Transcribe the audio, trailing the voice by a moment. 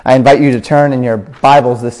I invite you to turn in your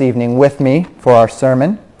Bibles this evening with me for our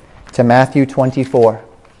sermon to Matthew 24.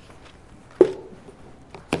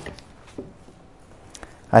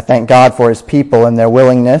 I thank God for His people and their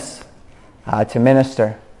willingness to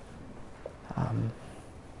minister.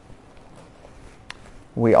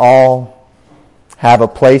 We all have a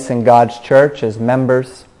place in God's church as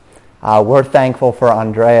members. We're thankful for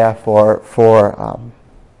Andrea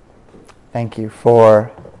thank you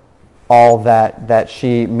for all that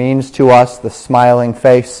she means to us, the smiling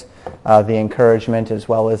face, the encouragement, as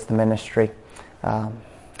well as the ministry.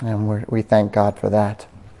 And we thank God for that.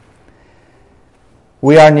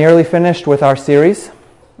 We are nearly finished with our series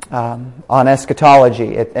on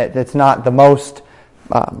eschatology. It's not the most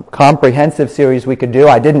comprehensive series we could do.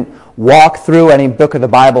 I didn't walk through any book of the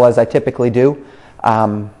Bible as I typically do.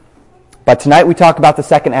 But tonight we talk about the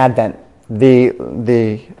second advent,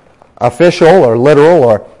 the official or literal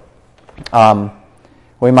or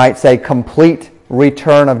we might say complete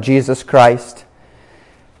return of Jesus Christ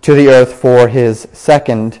to the earth for His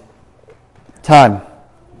second time.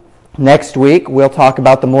 Next week, we'll talk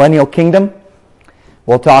about the millennial kingdom.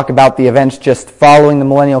 We'll talk about the events just following the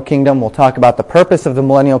millennial kingdom. We'll talk about the purpose of the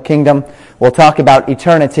millennial kingdom. We'll talk about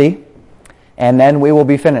eternity. And then we will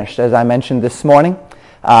be finished, as I mentioned this morning.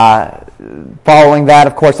 Following that,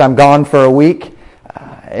 of course, I'm gone for a week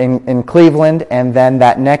in Cleveland, and then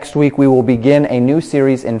that next week we will begin a new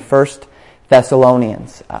series in 1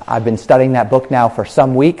 Thessalonians. I've been studying that book now for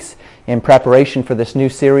some weeks in preparation for this new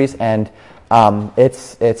series, and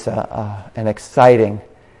it's an exciting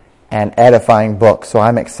and edifying book, so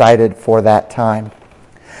I'm excited for that time.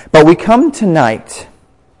 But we come tonight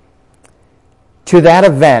to that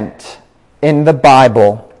event in the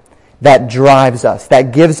Bible that drives us,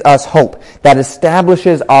 that gives us hope, that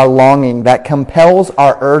establishes our longing, that compels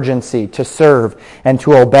our urgency to serve and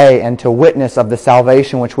to obey and to witness of the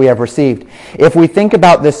salvation which we have received. If we think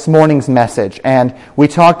about this morning's message, and we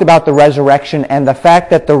talked about the resurrection and the fact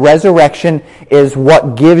that the resurrection is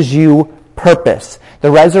what gives you purpose. The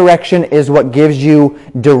resurrection is what gives you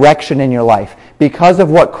direction in your life. Because of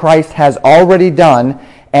what Christ has already done,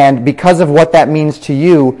 and because of what that means to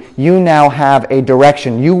you, you now have a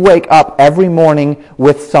direction. You wake up every morning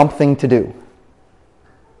with something to do.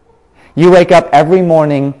 You wake up every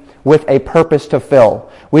morning with a purpose to fill.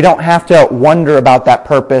 We don't have to wonder about that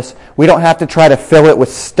purpose. We don't have to try to fill it with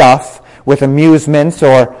stuff, with amusements,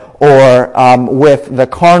 or with the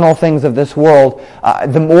carnal things of this world.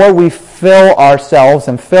 The more we fill ourselves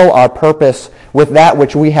and fill our purpose with that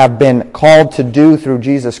which we have been called to do through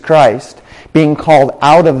Jesus Christ, being called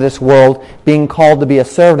out of this world, being called to be a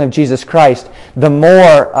servant of Jesus Christ, the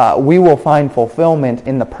more we will find fulfillment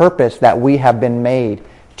in the purpose that we have been made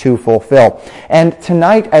to fulfill. And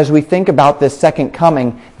tonight, as we think about this second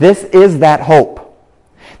coming, this is that hope.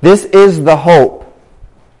 This is the hope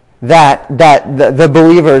that the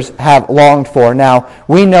believers have longed for. Now,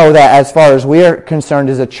 we know that as far as we are concerned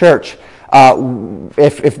as a church,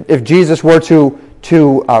 if Jesus were to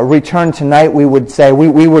return tonight, we would say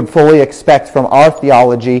we would fully expect from our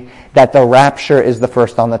theology that the rapture is the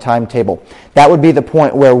first on the timetable. That would be the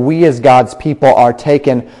point where we as God's people are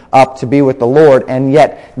taken up to be with the Lord, and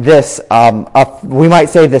yet this, we might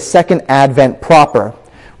say the second advent proper.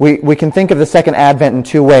 We can think of the second advent in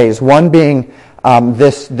two ways. One being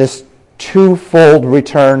this twofold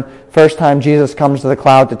return. First time Jesus comes to the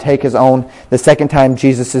cloud to take His own. The second time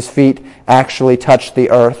Jesus' feet actually touch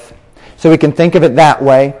the earth. So we can think of it that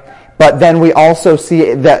way, but then we also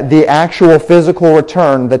see that the actual physical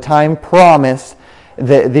return, the time promised,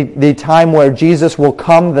 the time where Jesus will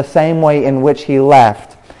come the same way in which He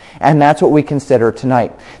left. And that's what we consider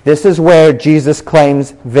tonight. This is where Jesus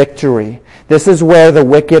claims victory. This is where the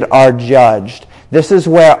wicked are judged. This is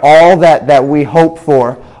where all that we hope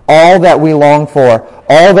for, all that we long for,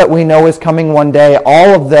 all that we know is coming one day, all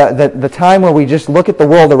of the time where we just look at the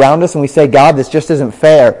world around us and we say, God, this just isn't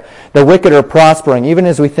fair. The wicked are prospering. Even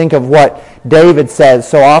as we think of what David says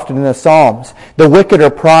so often in the Psalms, the wicked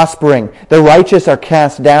are prospering. The righteous are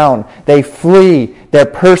cast down. They flee. They're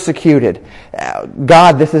persecuted.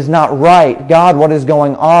 God, this is not right. God, what is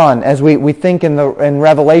going on? As we think in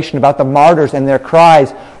Revelation about the martyrs and their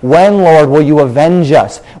cries, when, Lord, will you avenge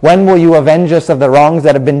us? When will you avenge us of the wrongs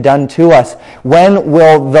that have been done to us? When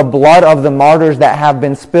will the blood of the martyrs that have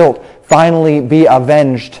been spilt finally be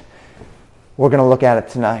avenged? We're going to look at it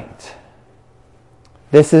tonight.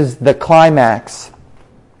 This is the climax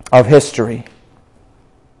of history.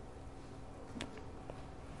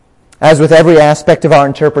 As with every aspect of our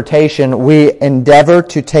interpretation, we endeavor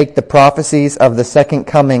to take the prophecies of the second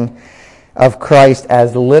coming of Christ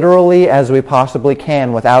as literally as we possibly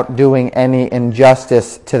can without doing any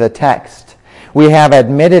injustice to the text. We have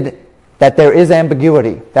admitted that there is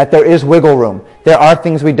ambiguity, that there is wiggle room. There are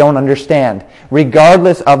things we don't understand.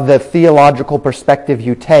 Regardless of the theological perspective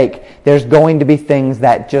you take, there's going to be things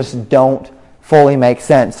that just don't fully make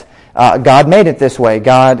sense. God made it this way.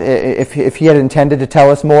 God, if He had intended to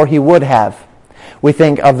tell us more, He would have. We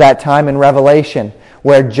think of that time in Revelation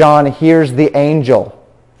where John hears the angel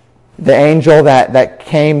that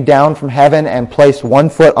came down from heaven and placed one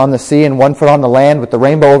foot on the sea and one foot on the land with the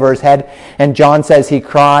rainbow over his head. And John says he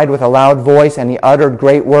cried with a loud voice and he uttered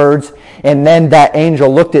great words. And then that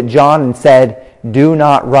angel looked at John and said, "Do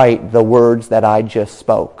not write the words that I just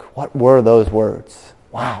spoke." What were those words?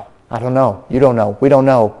 Wow. I don't know. You don't know. We don't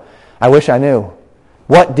know. I wish I knew.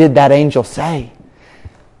 What did that angel say?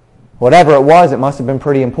 Whatever it was, it must have been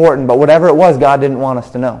pretty important. But whatever it was, God didn't want us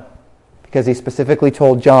to know. Because He specifically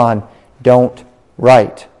told John, don't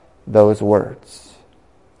write those words.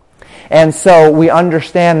 And so we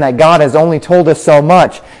understand that God has only told us so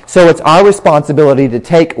much. So it's our responsibility to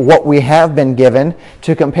take what we have been given,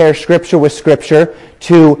 to compare Scripture with Scripture,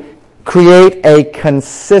 to create a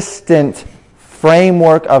consistent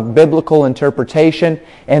framework of biblical interpretation,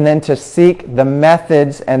 and then to seek the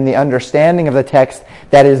methods and the understanding of the text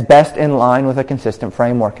that is best in line with a consistent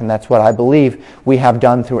framework. And that's what I believe we have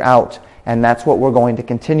done throughout. And that's what we're going to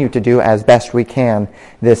continue to do as best we can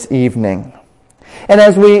this evening. And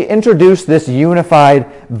as we introduce this unified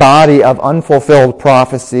body of unfulfilled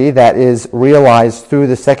prophecy that is realized through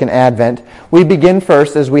the second advent, we begin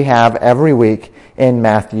first, as we have every week, in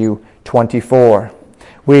Matthew 24.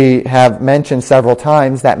 We have mentioned several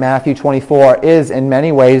times that Matthew 24 is in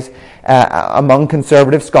many ways, among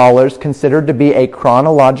conservative scholars, considered to be a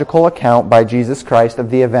chronological account by Jesus Christ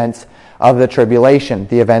of the events of the tribulation,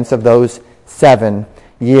 the events of those 7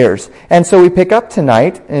 years. And so we pick up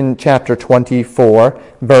tonight in chapter 24,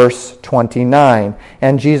 verse 29.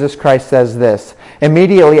 And Jesus Christ says this,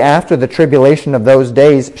 "Immediately after the tribulation of those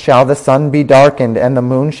days shall the sun be darkened, and the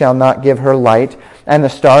moon shall not give her light, and the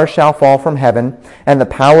stars shall fall from heaven, and the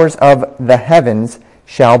powers of the heavens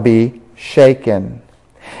shall be shaken.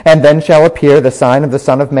 And then shall appear the sign of the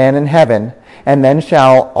Son of Man in heaven. And then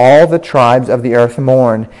shall all the tribes of the earth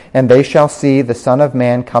mourn, and they shall see the Son of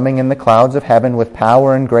Man coming in the clouds of heaven with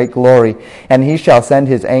power and great glory. And He shall send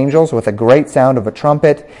His angels with a great sound of a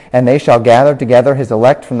trumpet, and they shall gather together His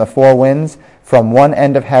elect from the four winds, from one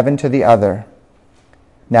end of heaven to the other.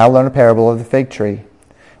 Now learn a parable of the fig tree.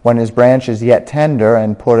 When his branch is yet tender,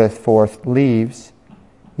 and putteth forth leaves,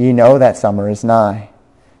 ye know that summer is nigh.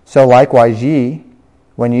 So likewise ye,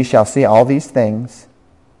 when ye shall see all these things,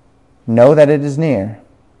 know that it is near,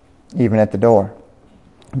 even at the door.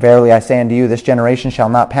 Verily I say unto you, this generation shall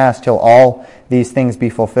not pass till all these things be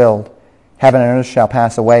fulfilled. Heaven and earth shall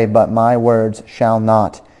pass away, but my words shall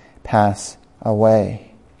not pass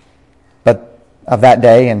away. But of that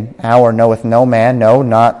day and hour knoweth no man, no,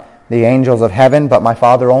 not the angels of heaven, but my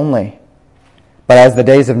Father only. But as the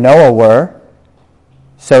days of Noah were,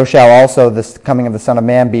 so shall also the coming of the Son of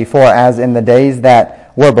Man be. For as in the days that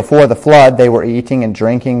were before the flood, they were eating and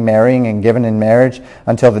drinking, marrying and given in marriage,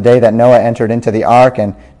 until the day that Noah entered into the ark,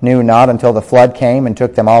 and knew not until the flood came and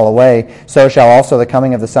took them all away. So shall also the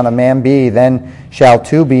coming of the Son of Man be. Then shall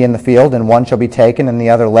two be in the field, and one shall be taken and the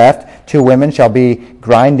other left. Two women shall be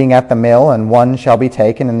grinding at the mill, and one shall be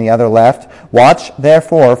taken and the other left. Watch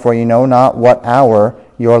therefore, for ye know not what hour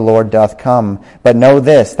your Lord doth come. But know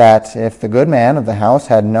this, that if the good man of the house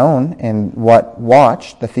had known in what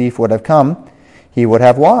watch the thief would have come, he would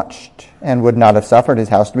have watched, and would not have suffered his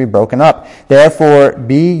house to be broken up. Therefore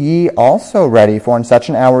be ye also ready, for in such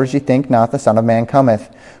an hour as ye think not, the Son of Man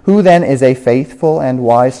cometh. Who then is a faithful and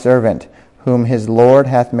wise servant, whom his Lord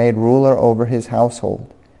hath made ruler over his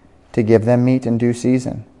household, to give them meat in due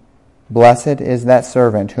season? Blessed is that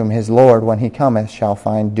servant whom his Lord, when he cometh, shall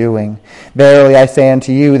find doing. Verily I say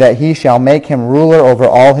unto you, that he shall make him ruler over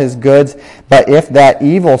all his goods. But if that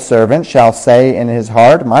evil servant shall say in his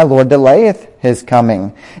heart, My Lord delayeth his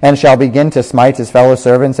coming, and shall begin to smite his fellow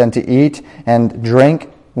servants, and to eat and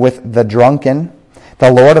drink with the drunken,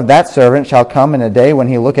 the Lord of that servant shall come in a day when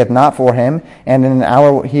he looketh not for him, and in an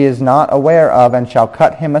hour he is not aware of, and shall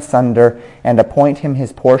cut him asunder, and appoint him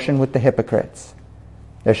his portion with the hypocrites.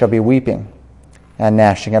 There shall be weeping and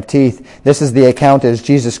gnashing of teeth. This is the account as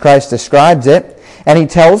Jesus Christ describes it. And he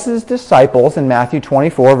tells his disciples in Matthew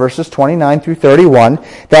 24, verses 29 through 31,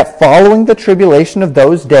 that following the tribulation of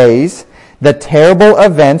those days, the terrible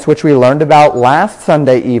events which we learned about last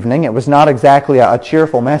Sunday evening, it was not exactly a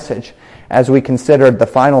cheerful message as we considered the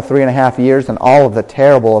final 3.5 years and all of the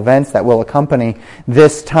terrible events that will accompany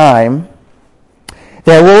this time.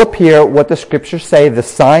 there will appear what the Scriptures say, the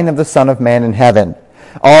sign of the Son of Man in heaven.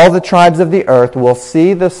 All the tribes of the earth will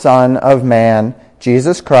see the Son of Man,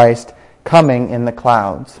 Jesus Christ, coming in the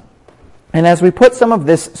clouds. And as we put some of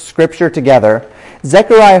this Scripture together,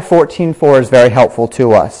 Zechariah 14:4 is very helpful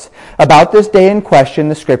to us. About this day in question,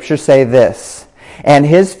 the Scriptures say this, "And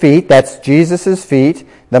his feet," that's Jesus' feet,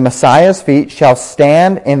 the Messiah's feet, "shall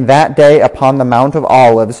stand in that day upon the Mount of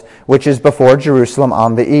Olives, which is before Jerusalem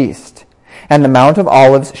on the east. And the Mount of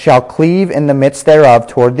Olives shall cleave in the midst thereof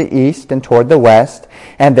toward the east and toward the west,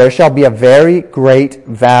 and there shall be a very great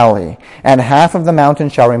valley. And half of the mountain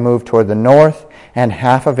shall remove toward the north, and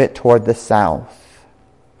half of it toward the south."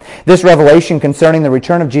 This revelation concerning the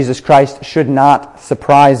return of Jesus Christ should not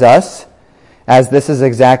surprise us, as this is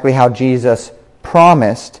exactly how Jesus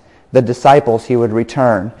promised the disciples he would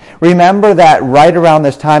return. Remember that right around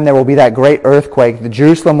this time there will be that great earthquake. The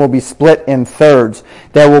Jerusalem will be split in thirds.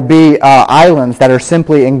 There will be islands that are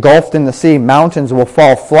simply engulfed in the sea. Mountains will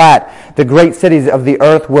fall flat. The great cities of the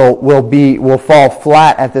earth will fall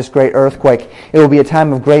flat at this great earthquake. It will be a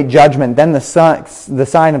time of great judgment. Then the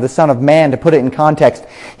sign of the Son of Man, to put it in context,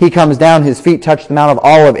 he comes down, his feet touch the Mount of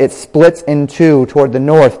Olives. It splits in two toward the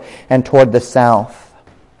north and toward the south.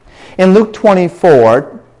 In Luke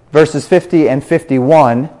 24, verses 50 and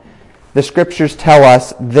 51, the Scriptures tell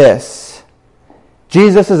us this.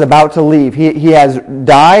 Jesus is about to leave. He has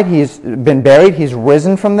died, he's been buried, he's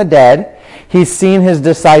risen from the dead. He's seen his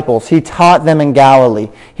disciples. He taught them in Galilee.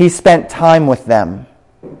 He spent time with them.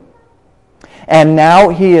 And now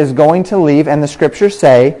he is going to leave, and the Scriptures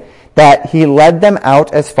say that he led them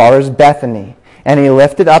out as far as Bethany. And he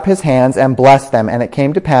lifted up his hands and blessed them. And it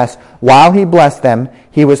came to pass, while he blessed them,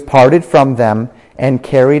 he was parted from them and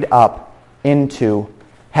carried up into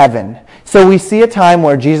heaven. So we see a time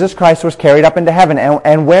where Jesus Christ was carried up into heaven.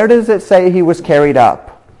 And where does it say he was carried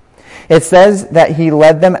up? It says that he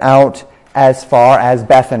led them out as far as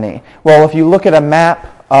Bethany. Well, if you look at a map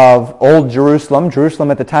of old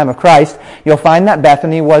Jerusalem at the time of Christ, you'll find that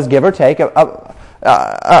Bethany was, give or take,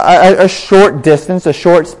 a short distance, a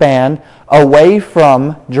short span away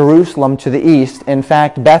from Jerusalem to the east. In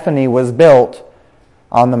fact, Bethany was built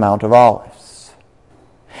on the Mount of Olives.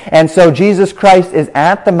 And so Jesus Christ is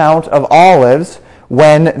at the Mount of Olives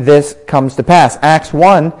when this comes to pass. Acts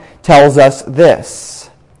 1 tells us this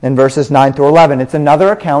in verses 9 through 11. It's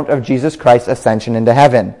another account of Jesus Christ's ascension into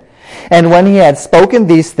heaven. "And when he had spoken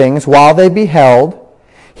these things, while they beheld,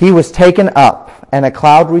 he was taken up, and a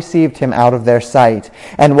cloud received him out of their sight.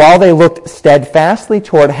 And while they looked steadfastly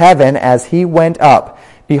toward heaven as he went up,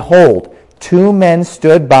 behold, 2 men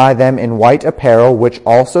stood by them in white apparel, which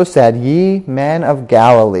also said, Ye men of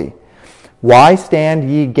Galilee, why stand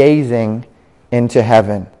ye gazing into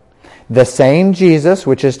heaven? The same Jesus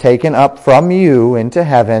which is taken up from you into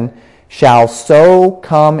heaven shall so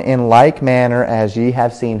come in like manner as ye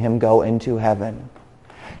have seen him go into heaven."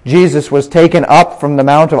 Jesus was taken up from the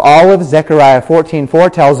Mount of Olives. Zechariah 14:4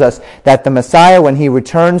 tells us that the Messiah, when he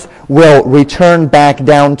returns, will return back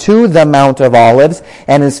down to the Mount of Olives,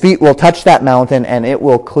 and his feet will touch that mountain, and it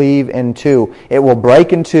will cleave in two. It will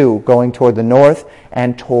break in two, going toward the north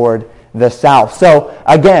and toward the south. So,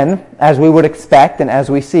 again, as we would expect and as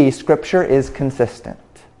we see, Scripture is consistent.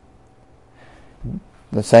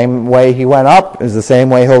 The same way he went up is the same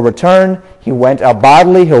way he'll return. He went up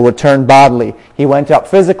bodily, he'll return bodily. He went up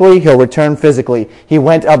physically, he'll return physically. He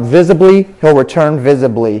went up visibly, he'll return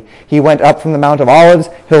visibly. He went up from the Mount of Olives,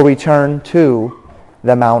 he'll return to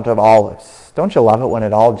the Mount of Olives. Don't you love it when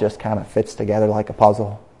it all just kind of fits together like a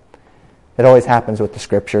puzzle? It always happens with the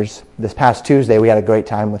Scriptures. This past Tuesday, we had a great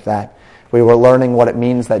time with that. We were learning what it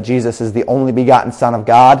means that Jesus is the only begotten Son of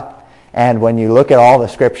God. And when you look at all the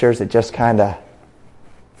Scriptures, it just kind of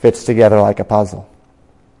fits together like a puzzle.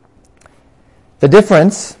 The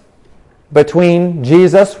difference between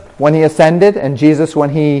Jesus when he ascended and Jesus when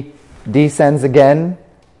he descends again,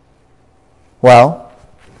 well,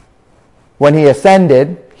 when he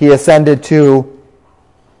ascended to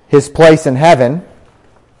his place in heaven,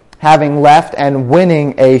 having left and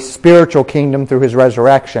winning a spiritual kingdom through his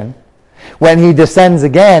resurrection. When he descends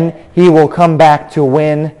again, he will come back to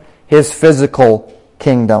win his physical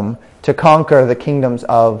kingdom, to conquer the kingdoms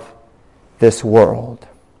of this world.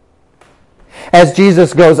 As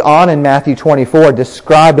Jesus goes on in Matthew 24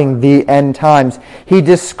 describing the end times, he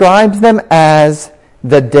describes them as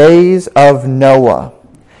the days of Noah.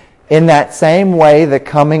 In that same way, the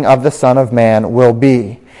coming of the Son of Man will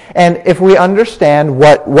be. And if we understand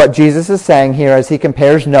what Jesus is saying here as he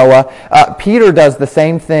compares Noah, Peter does the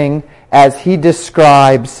same thing as he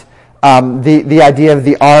describes the idea of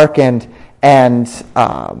the ark and and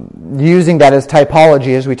using that as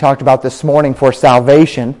typology, as we talked about this morning, for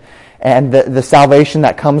salvation, and the salvation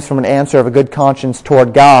that comes from an answer of a good conscience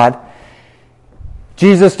toward God.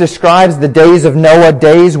 Jesus describes the days of Noah,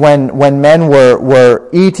 days when men were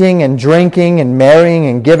eating and drinking and marrying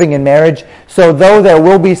and giving in marriage. So though there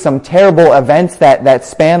will be some terrible events that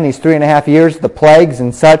span these 3.5 years, the plagues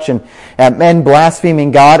and such, and men blaspheming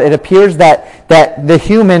God, it appears that the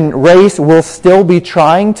human race will still be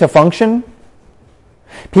trying to function.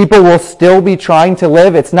 People will still be trying to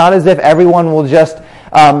live. It's not as if everyone will just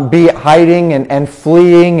be hiding and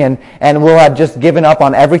fleeing and will have just given up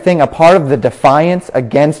on everything. A part of the defiance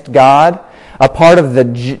against God, a part of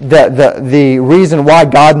the reason why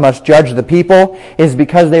God must judge the people is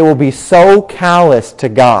because they will be so callous to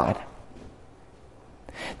God.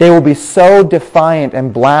 They will be so defiant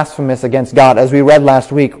and blasphemous against God, as we read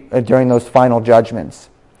last week during those final judgments,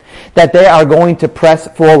 that they are going to press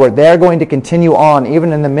forward. They are going to continue on,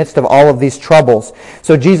 even in the midst of all of these troubles.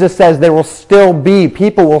 So Jesus says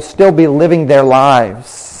people will still be living their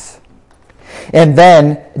lives. And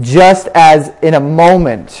then, just as in a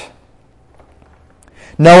moment,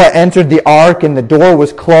 Noah entered the ark and the door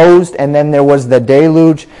was closed and then there was the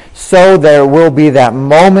deluge, so there will be that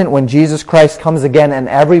moment when Jesus Christ comes again and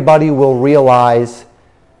everybody will realize,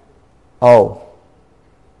 oh,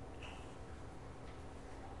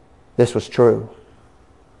 this was true.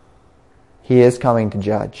 He is coming to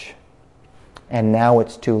judge. And now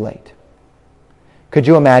it's too late. Could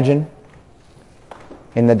you imagine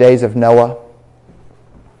in the days of Noah?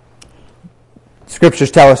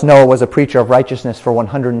 Scriptures tell us Noah was a preacher of righteousness for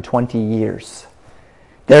 120 years.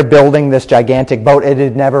 They're building this gigantic boat. It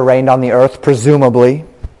had never rained on the earth, presumably.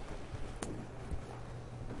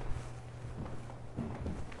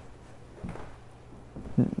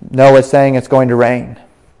 Noah's saying it's going to rain.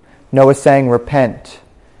 Noah's saying repent.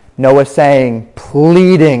 Noah's saying,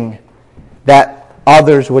 pleading that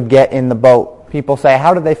others would get in the boat. People say,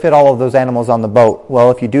 how did they fit all of those animals on the boat?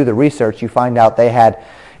 Well, if you do the research, you find out they had,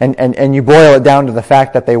 and you boil it down to the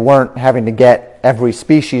fact that they weren't having to get every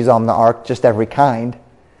species on the ark, just every kind.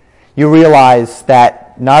 You realize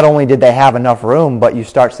that not only did they have enough room, but you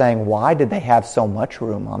start saying, why did they have so much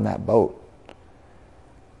room on that boat?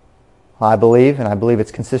 I believe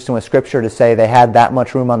it's consistent with Scripture to say they had that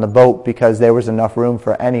much room on the boat because there was enough room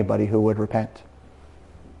for anybody who would repent.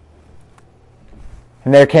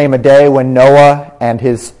 And there came a day when Noah and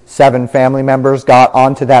his 7 family members got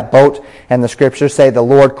onto that boat, and the Scriptures say the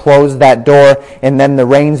Lord closed that door, and then the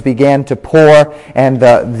rains began to pour, and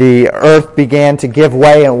the earth began to give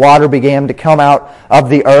way, and water began to come out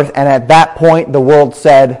of the earth, and at that point the world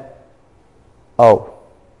said, oh,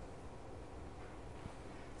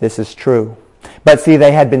 this is true. But see,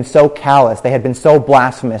 they had been so callous, they had been so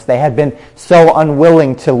blasphemous, they had been so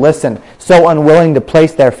unwilling to listen, so unwilling to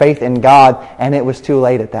place their faith in God, and it was too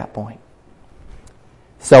late at that point.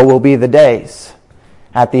 So will be the days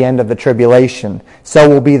at the end of the tribulation. So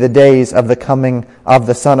will be the days of the coming of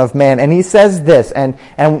the Son of Man. And he says this, and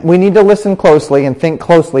we need to listen closely and think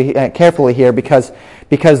closely, carefully here, because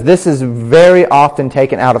this is very often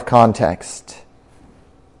taken out of context.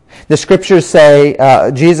 The Scriptures say,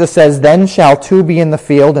 Jesus says, then shall 2 be in the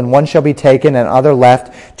field, and 1 shall be taken, and other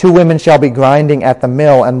left. 2 women shall be grinding at the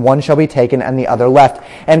mill, and 1 shall be taken, and the other left.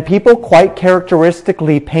 And people quite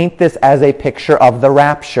characteristically paint this as a picture of the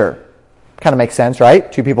rapture. Kind of makes sense,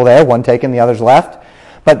 right? 2 people there, 1 taken, the other's left.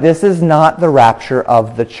 But this is not the rapture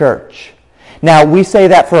of the church. Now, we say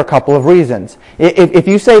that for a couple of reasons. If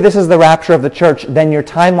you say this is the rapture of the church, then your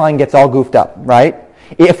timeline gets all goofed up, right?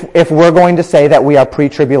 If we're going to say that we are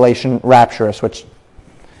pre-tribulation rapturous, which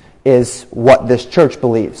is what this church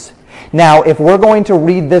believes. Now, if we're going to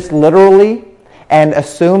read this literally and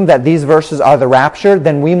assume that these verses are the rapture,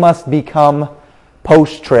 then we must become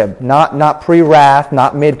post-trib. Not pre-wrath,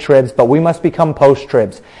 not mid-tribs, but we must become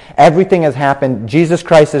post-tribs. Everything has happened. Jesus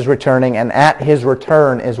Christ is returning, and at His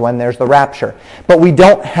return is when there's the rapture. But we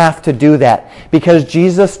don't have to do that, because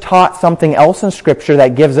Jesus taught something else in Scripture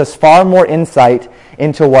that gives us far more insight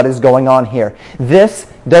into what is going on here. This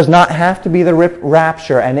does not have to be the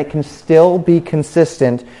rapture, and it can still be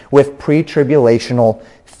consistent with pre-tribulational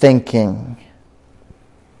thinking.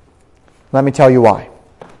 Let me tell you why.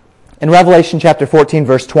 In Revelation chapter 14,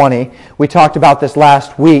 verse 20, we talked about this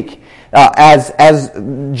last week, as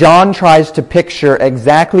John tries to picture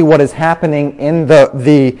exactly what is happening in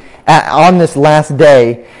on this last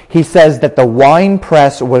day. He says that the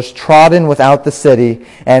winepress was trodden without the city,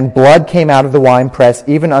 and blood came out of the winepress,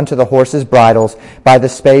 even unto the horses' bridles, by the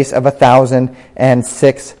space of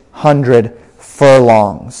 1,600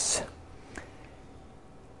 furlongs.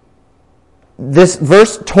 this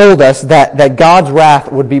verse told us that God's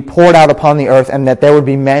wrath would be poured out upon the earth and that there would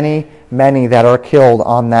be many that are killed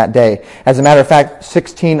on that day. As a matter of fact,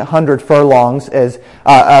 1,600 furlongs is,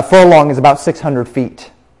 a furlong is about 600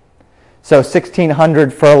 feet. So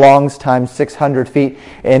 1,600 furlongs times 600 feet.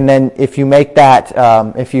 And then if you make that,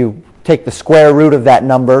 if you take the square root of that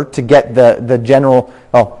number to get the general,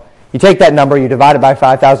 you take that number, you divide it by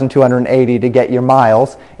 5,280 to get your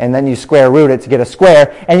miles, and then you square root it to get a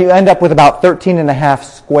square, and you end up with about 13.5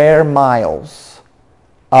 square miles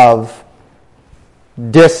of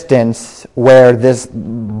distance where this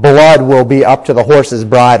blood will be up to the horse's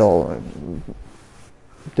bridle,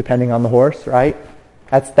 depending on the horse, right?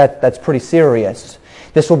 That's pretty serious.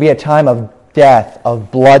 This will be a time of death, of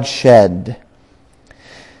bloodshed.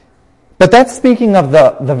 But that's speaking of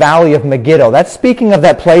the valley of Megiddo. That's speaking of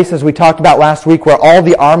that place, as we talked about last week, where all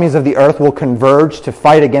the armies of the earth will converge to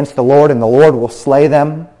fight against the Lord, and the Lord will slay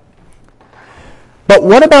them. But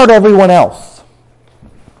what about everyone else?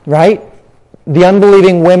 Right? The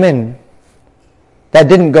unbelieving women that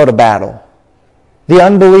didn't go to battle. The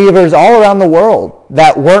unbelievers all around the world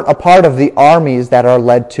that weren't a part of the armies that are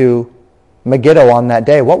led to Megiddo on that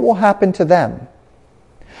day. What will happen to them?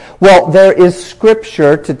 Well, there is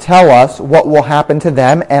Scripture to tell us what will happen to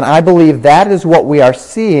them, and I believe that is what we are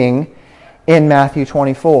seeing in Matthew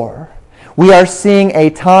 24. We are seeing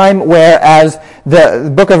a time where, as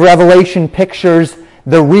the book of Revelation pictures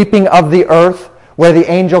the reaping of the earth, where the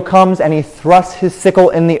angel comes and he thrusts his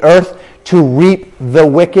sickle in the earth to reap the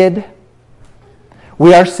wicked,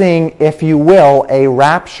 we are seeing, if you will, a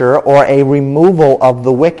rapture or a removal of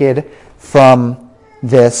the wicked from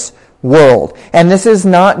this world. And this is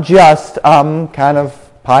not just kind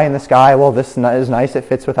of pie in the sky, well, this is nice, it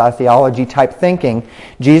fits with our theology type thinking.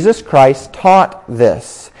 Jesus Christ taught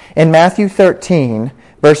this. In Matthew 13,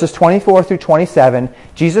 verses 24 through 27,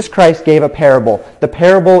 Jesus Christ gave a parable. The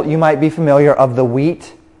parable, you might be familiar, of the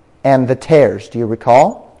wheat and the tares. Do you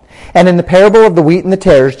recall? And in the parable of the wheat and the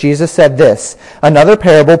tares, Jesus said this, "Another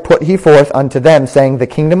parable put he forth unto them, saying, The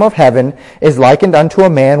kingdom of heaven is likened unto a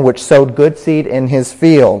man which sowed good seed in his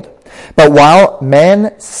field. But while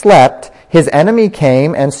men slept, his enemy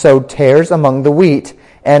came and sowed tares among the wheat,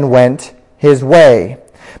 and went his way.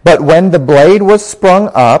 But when the blade was sprung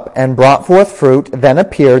up and brought forth fruit, then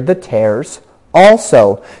appeared the tares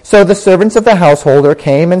also. So the servants of the householder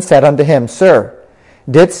came and said unto him, Sir,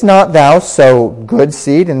 didst not thou sow good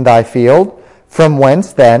seed in thy field? From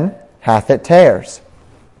whence then hath it tares?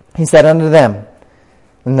 He said unto them,"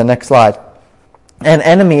 in the next slide, "An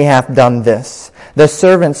enemy hath done this." The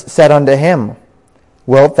servants said unto him,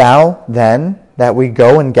 "Wilt thou then that we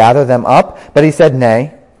go and gather them up?" But he said,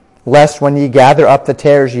 "Nay, lest when ye gather up the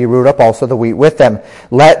tares, ye root up also the wheat with them.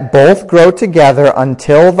 Let both grow together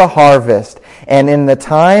until the harvest. And in the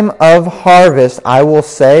time of harvest I will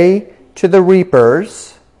say to the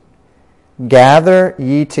reapers, Gather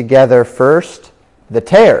ye together first the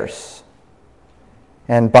tares,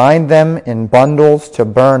 and bind them in bundles to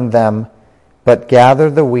burn them, but gather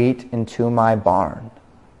the wheat into my barn."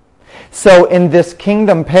 So in this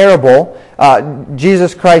kingdom parable,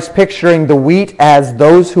 Jesus Christ picturing the wheat as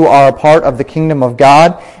those who are a part of the kingdom of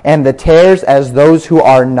God, and the tares as those who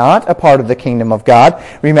are not a part of the kingdom of God.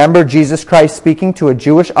 Remember, Jesus Christ speaking to a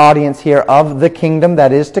Jewish audience here of the kingdom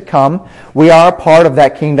that is to come. We are a part of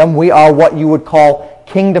that kingdom. We are what you would call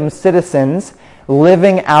kingdom citizens,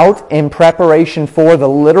 living out in preparation for the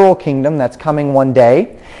literal kingdom that's coming one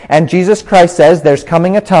day. And Jesus Christ says there's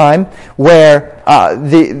coming a time where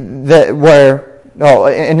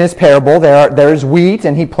in his parable there is wheat,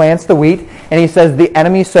 and he plants the wheat, and he says the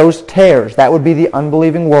enemy sows tares. That would be the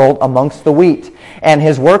unbelieving world amongst the wheat. And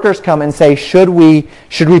his workers come and say, should we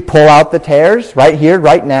pull out the tares right here,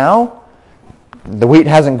 right now? The wheat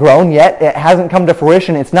hasn't grown yet. It hasn't come to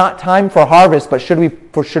fruition. It's not time for harvest, but should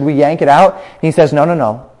we yank it out? And he says,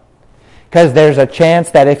 no. Because there's a chance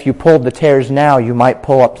that if you pulled the tares now, you might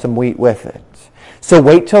pull up some wheat with it. So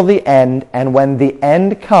wait till the end, and when the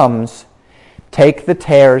end comes, take the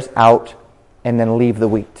tares out and then leave the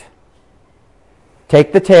wheat.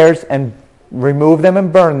 Take the tares and remove them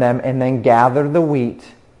and burn them, and then gather the wheat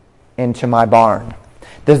into my barn.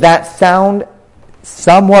 Does that sound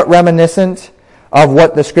somewhat reminiscent of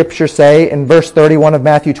what the Scriptures say in verse 31 of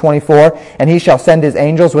Matthew 24? "And he shall send his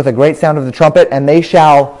angels with a great sound of the trumpet, and they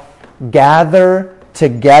shall gather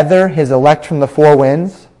together his elect from the four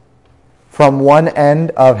winds, from one end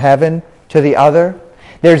of heaven to the other."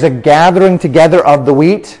 There's a gathering together of the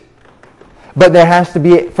wheat, but there has to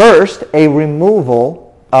be first a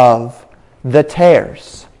removal of the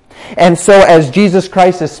tares. And so as Jesus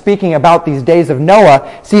Christ is speaking about these days of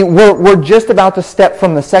Noah, see, we're just about to step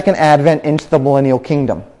from the second advent into the millennial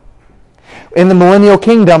kingdom. In the millennial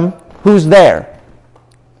kingdom, who's there?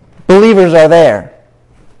 Believers are there.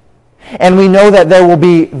 And we know that there will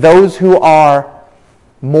be those who are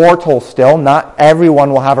mortal still. Not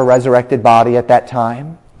everyone will have a resurrected body at that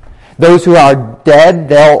time. Those who are dead,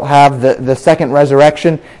 they'll have the second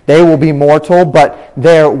resurrection. They will be mortal, but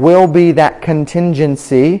there will be that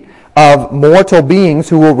contingency of mortal beings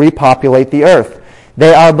who will repopulate the earth.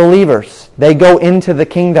 They are believers. They go into the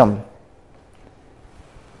kingdom.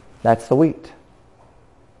 That's the wheat.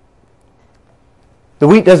 The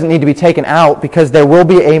wheat doesn't need to be taken out because there will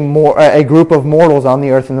be a group of mortals on the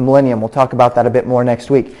earth in the millennium. We'll talk about that a bit more next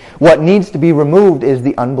week. What needs to be removed is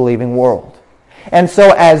the unbelieving world. And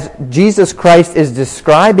so as Jesus Christ is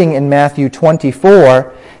describing in Matthew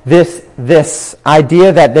 24, this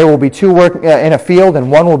idea that there will be two work in a field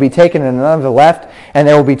and one will be taken and another left, and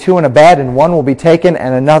there will be two in a bed and one will be taken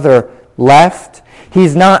and another left,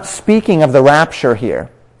 he's not speaking of the rapture here.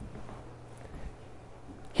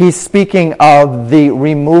 He's speaking of the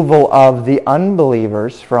removal of the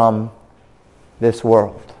unbelievers from this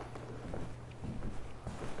world.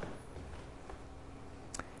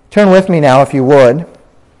 Turn with me now, if you would,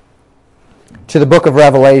 to the book of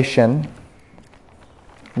Revelation,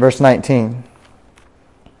 verse 19.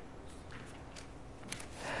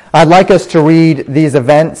 I'd like us to read these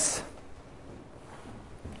events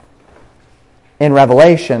in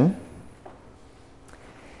Revelation,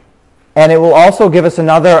 and it will also give us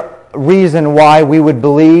another reason why we would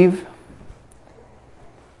believe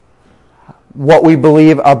what we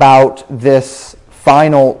believe about this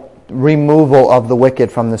final removal of the wicked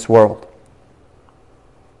from this world.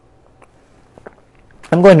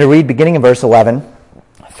 I'm going to read beginning in verse 11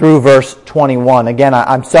 through verse 21. Again,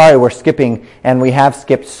 I'm sorry we're skipping, and we have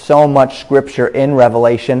skipped so much scripture in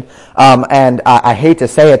Revelation, and I hate to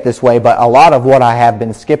say it this way, but a lot of what I have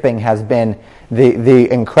been skipping has been the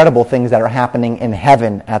incredible things that are happening in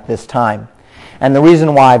heaven at this time. And the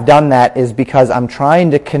reason why I've done that is because I'm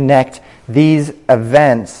trying to connect these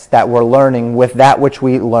events that we're learning with that which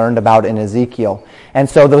we learned about in Ezekiel. And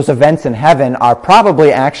so those events in heaven are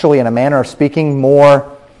probably actually, in a manner of speaking,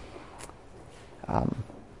 more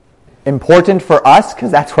important for us because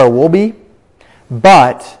that's where we'll be.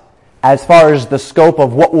 But as far as the scope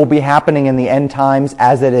of what will be happening in the end times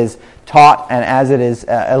as it is taught and as it is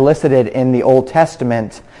elicited in the Old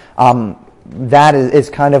Testament, that is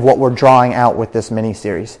kind of what we're drawing out with this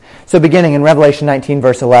mini-series. So beginning in Revelation 19,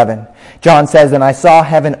 verse 11, John says, "And I saw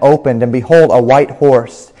heaven opened, and behold, a white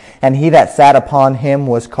horse, and he that sat upon him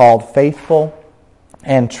was called Faithful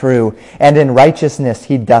and True, and in righteousness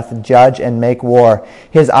he doth judge and make war.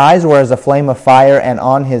 His eyes were as a flame of fire, and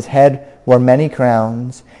on his head were many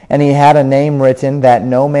crowns, and he had a name written that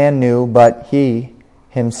no man knew but he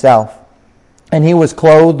himself. And he was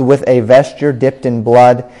clothed with a vesture dipped in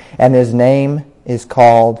blood, and his name is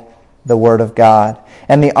called the Word of God.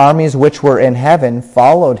 And the armies which were in heaven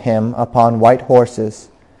followed him upon white horses,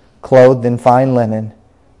 clothed in fine linen,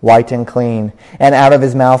 white and clean. And out of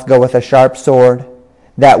his mouth goeth a sharp sword,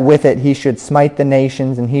 that with it he should smite the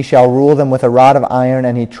nations, and he shall rule them with a rod of iron,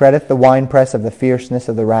 and he treadeth the winepress of the fierceness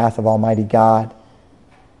of the wrath of Almighty God.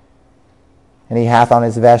 And he hath on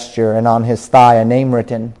his vesture and on his thigh a name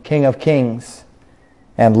written, King of Kings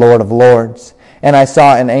and Lord of Lords. And I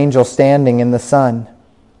saw an angel standing in the sun,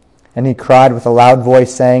 and he cried with a loud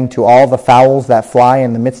voice, saying, To all the fowls that fly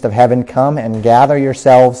in the midst of heaven, come and gather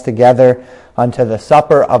yourselves together unto the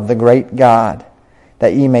supper of the great God,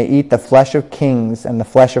 that ye may eat the flesh of kings, and the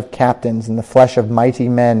flesh of captains, and the flesh of mighty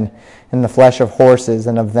men, and the flesh of horses,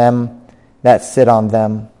 and of them that sit on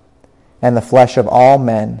them, and the flesh of all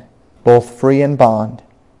men, both free and bond,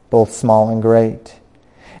 both small and great.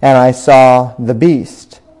 And I saw the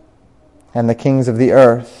beast, and the kings of the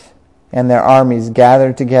earth, and their armies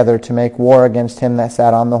gathered together to make war against him that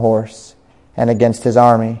sat on the horse, and against his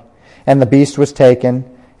army. And the beast was taken,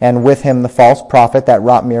 and with him the false prophet that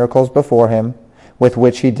wrought miracles before him, with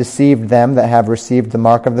which he deceived them that have received the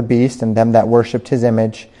mark of the beast, and them that worshipped his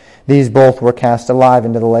image. These both were cast alive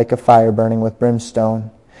into the lake of fire burning with brimstone.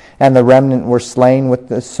 And the remnant were slain with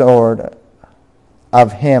the sword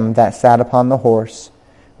of him that sat upon the horse,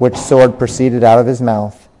 which sword proceeded out of his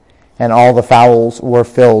mouth. And all the fowls were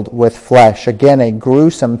filled with flesh. Again, a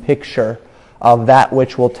gruesome picture of that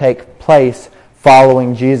which will take place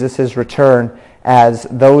following Jesus' return, as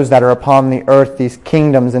those that are upon the earth, these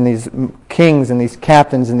kingdoms and these kings and these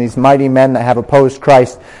captains and these mighty men that have opposed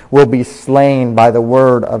Christ, will be slain by the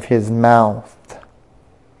word of his mouth.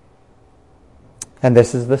 And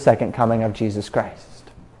this is the second coming of Jesus Christ.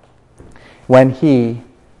 when He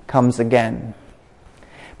comes again.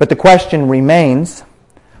 But the question remains,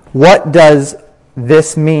 what does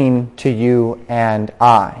this mean to you and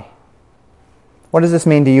I? What does this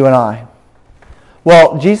mean to you and I?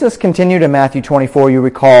 Well, Jesus continued in Matthew 24, you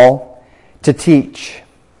recall, to teach.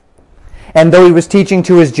 And though He was teaching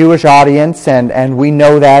to His Jewish audience, and we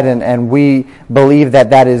know that, and we believe that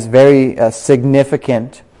that is very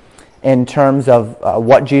significant in terms of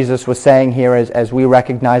what Jesus was saying here as we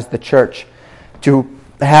recognize the church to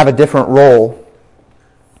have a different role.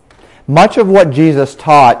 Much of what Jesus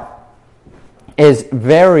taught is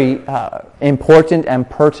very important and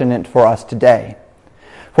pertinent for us today.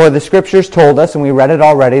 For the Scriptures told us, and we read it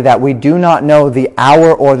already, that we do not know the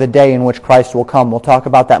hour or the day in which Christ will come. We'll talk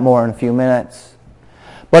about that more in a few minutes.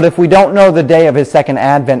 But if we don't know the day of His second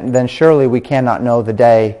advent, then surely we cannot know the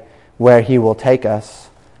day where He will take us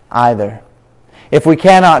either. If we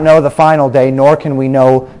cannot know the final day, nor can we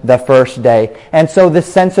know the first day. And so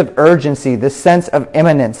this sense of urgency, this sense of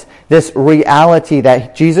imminence, this reality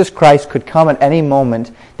that Jesus Christ could come at any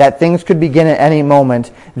moment, that things could begin at any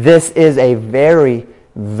moment, this is a very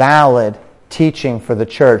valid teaching for the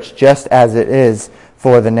church, just as it is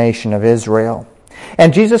for the nation of Israel.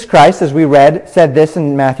 And Jesus Christ, as we read, said this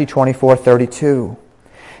in Matthew 24:32.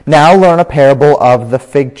 Now learn a parable of the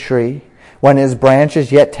fig tree. When his branch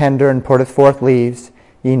is yet tender and putteth forth leaves,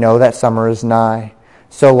 ye know that summer is nigh.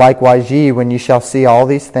 So likewise ye, when ye shall see all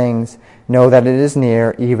these things, know that it is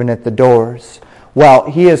near, even at the doors. Well,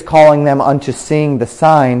 He is calling them unto seeing the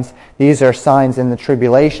signs. These are signs in the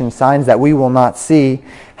tribulation, signs that we will not see.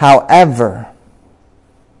 However,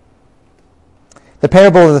 the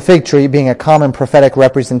parable of the fig tree being a common prophetic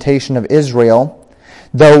representation of Israel,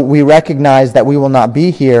 though we recognize that we will not be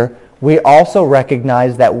here, we also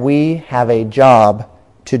recognize that we have a job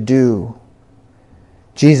to do.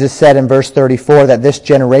 Jesus said in verse 34 that this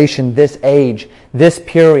generation, this age, this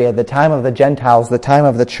period, the time of the Gentiles, the time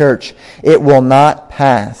of the church, it will not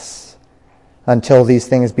pass until these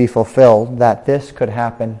things be fulfilled, that this could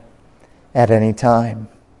happen at any time.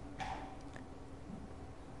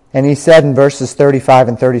 And He said in verses 35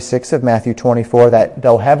 and 36 of Matthew 24 that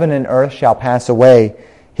though heaven and earth shall pass away,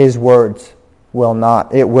 His words will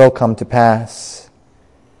not. It will come to pass.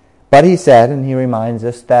 But He said, and He reminds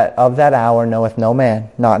us, that of that hour knoweth no man,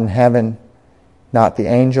 not in heaven, not the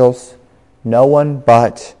angels, no one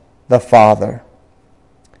but the Father.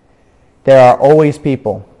 There are always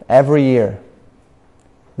people, every year,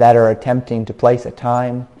 that are attempting to place a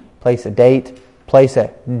time, place a date, place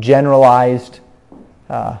a generalized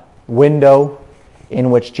window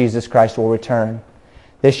in which Jesus Christ will return.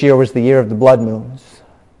 This year was the year of the blood moons.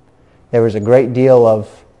 There was a great deal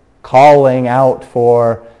of calling out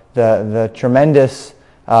for the tremendous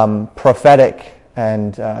prophetic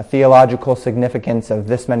and theological significance of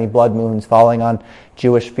this many blood moons falling on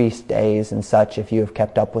Jewish feast days and such, if you have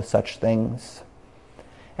kept up with such things.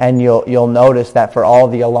 And you'll notice that for all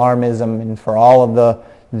the alarmism and for all of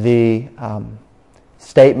the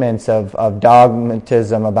statements of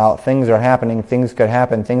dogmatism about things are happening, things could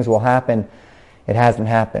happen, things will happen, it hasn't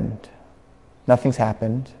happened. Nothing's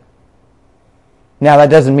happened. Now,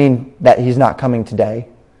 that doesn't mean that He's not coming today.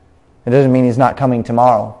 It doesn't mean He's not coming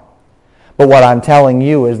tomorrow. But what I'm telling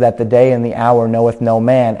you is that the day and the hour knoweth no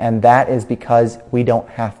man, and that is because we don't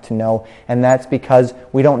have to know, and that's because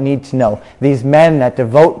we don't need to know. These men that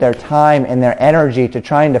devote their time and their energy to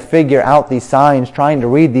trying to figure out these signs, trying to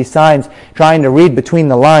read these signs, trying to read between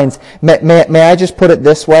the lines, may I just put it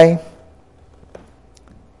this way?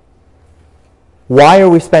 Why are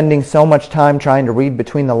we spending so much time trying to read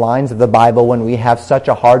between the lines of the Bible when we have such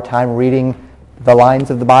a hard time reading the lines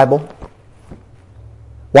of the Bible?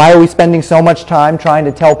 Why are we spending so much time trying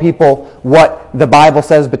to tell people what the Bible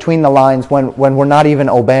says between the lines when we're not even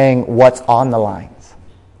obeying what's on the lines?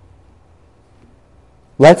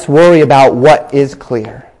 Let's worry about what is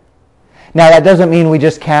clear. Now, that doesn't mean we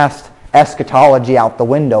just cast eschatology out the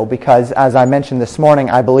window, because, as I mentioned this morning,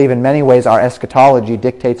 I believe in many ways our eschatology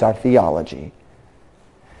dictates our theology.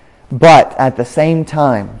 But at the same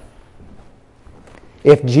time,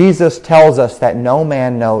 if Jesus tells us that no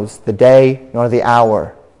man knows the day nor the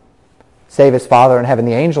hour, save His Father in heaven,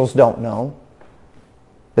 the angels don't know,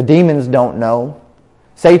 the demons don't know,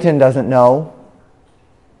 Satan doesn't know,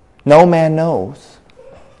 no man knows.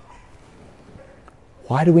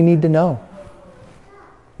 Why do we need to know?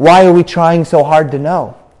 Why are we trying so hard to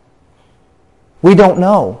know? We don't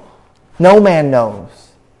know. No man knows.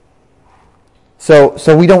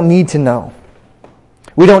 So we don't need to know.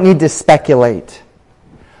 We don't need to speculate.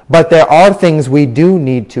 But there are things we do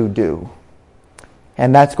need to do.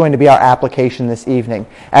 And that's going to be our application this evening.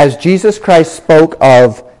 As Jesus Christ spoke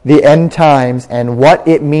of the end times and what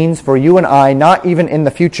it means for you and I, not even in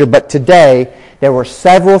the future, but today, there were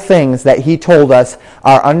several things that he told us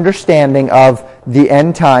our understanding of the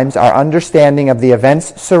end times, our understanding of the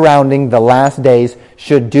events surrounding the last days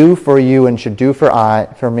should do for you and should do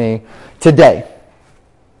for me today.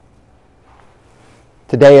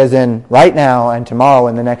 Today as in right now and tomorrow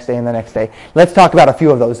and the next day and the next day. Let's talk about a few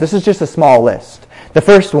of those. This is just a small list. The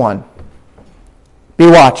first one, be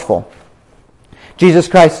watchful. Jesus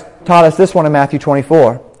Christ taught us this one in Matthew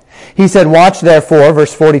 24. He said, watch therefore,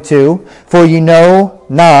 verse 42, for ye know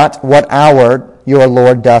not what hour your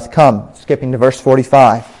Lord doth come. Skipping to verse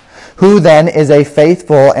 45. Who then is a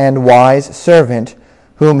faithful and wise servant,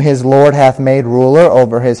 whom his Lord hath made ruler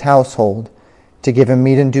over his household, to give him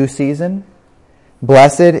meat in due season?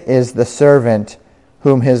 Blessed is the servant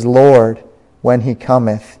whom his Lord, when he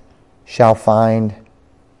cometh, shall find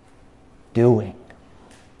doing.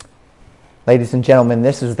 Ladies and gentlemen,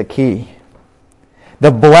 this is the key.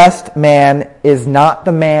 The blessed man is not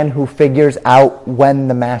the man who figures out when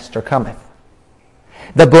the master cometh.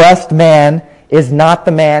 The blessed man is not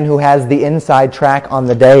the man who has the inside track on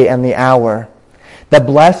the day and the hour. The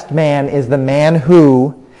blessed man is the man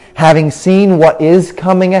who, having seen what is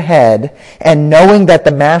coming ahead and knowing that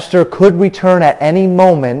the master could return at any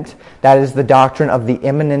moment, that is the doctrine of the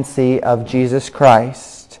imminency of Jesus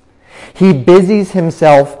Christ, he busies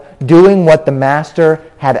himself doing what the master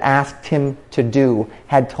had asked him to do,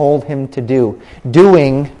 had told him to do,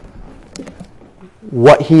 doing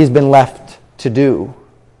what he's been left to do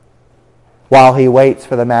while he waits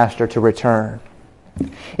for the master to return.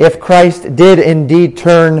 If Christ did indeed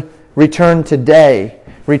return today,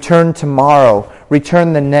 return tomorrow,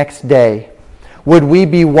 return the next day, would we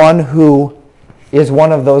be one who is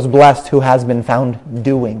one of those blessed who has been found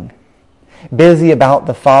doing, busy about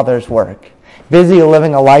the Father's work, busy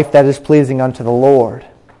living a life that is pleasing unto the Lord?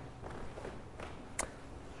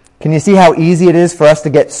 Can you see how easy it is for us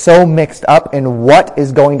to get so mixed up in what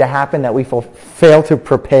is going to happen that we fail to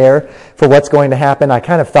prepare for what's going to happen? I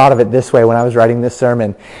kind of thought of it this way when I was writing this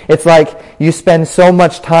sermon. It's like you spend so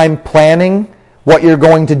much time planning what you're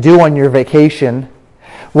going to do on your vacation,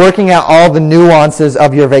 working out all the nuances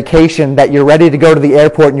of your vacation, that you're ready to go to the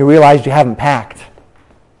airport and you realize you haven't packed.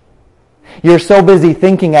 You're so busy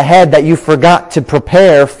thinking ahead that you forgot to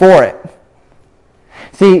prepare for it.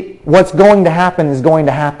 See, what's going to happen is going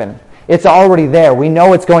to happen. It's already there. We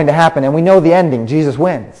know it's going to happen, and we know the ending. Jesus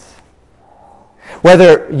wins.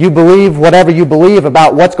 Whether you believe whatever you believe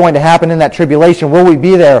about what's going to happen in that tribulation, will we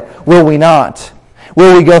be there? Will we not?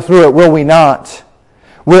 Will we go through it? Will we not?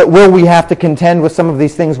 Will we have to contend with some of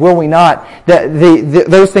these things? Will we not?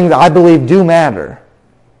 Those things, I believe, do matter.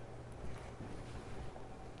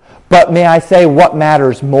 But may I say, what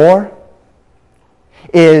matters more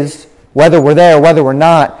is whether we're there or whether we're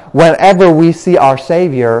not, whenever we see our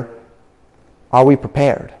Savior, are we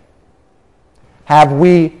prepared? Have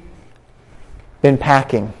we been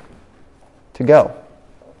packing to go?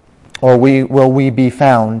 Or will we be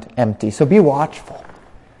found empty? So be watchful.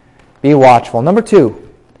 Be watchful. Number 2,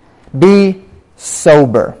 be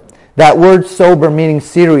sober. That word sober meaning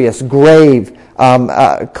serious, grave,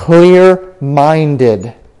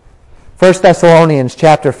 clear-minded. 1 Thessalonians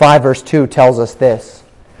chapter 5 verse 2 tells us this.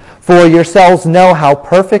 For yourselves know how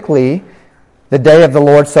perfectly the day of the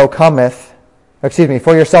Lord so cometh.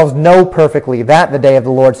 For yourselves know perfectly that the day of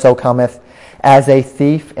the Lord so cometh as a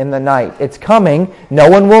thief in the night. It's coming. No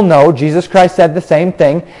one will know. Jesus Christ said the same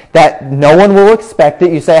thing, that no one will expect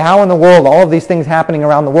it. You say, how in the world, all of these things happening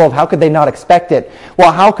around the world, how could they not expect it?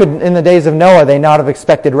 Well, how could, in the days of Noah, they not have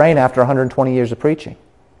expected rain after 120 years of preaching?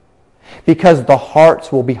 Because the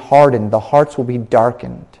hearts will be hardened. The hearts will be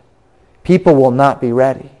darkened. People will not be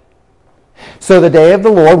ready. So the day of the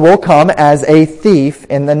Lord will come as a thief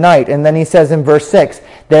in the night. And then he says in verse 6,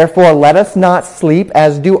 therefore let us not sleep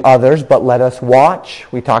as do others, but let us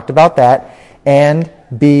watch. We talked about that. And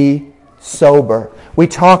be sober. We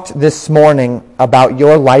talked this morning about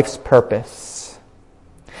your life's purpose.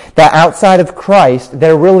 That outside of Christ,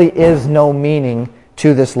 there really is no meaning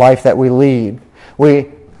to this life that we lead.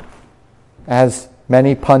 As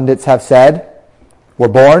many pundits have said, we're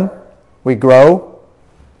born, we grow,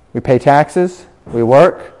 we pay taxes, we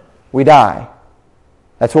work, we die.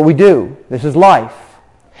 That's what we do. This is life.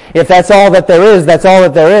 If that's all that there is, that's all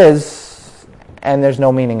that there is, and there's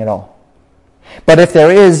no meaning at all. But if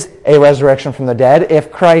there is a resurrection from the dead,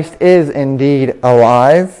 if Christ is indeed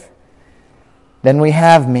alive, then we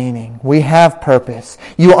have meaning. We have purpose.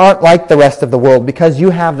 You aren't like the rest of the world because you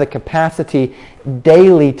have the capacity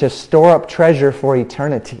daily to store up treasure for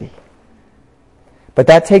eternity. But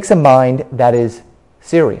that takes a mind that is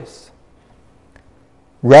serious.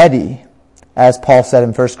 ready, as Paul said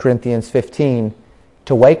in 1 Corinthians 15,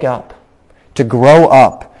 to wake up, to grow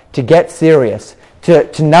up, to get serious,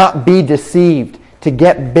 to not be deceived, to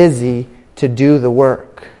get busy, to do the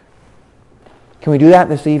work. Can we do that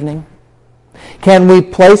this evening? Can we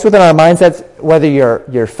place within our mindsets, whether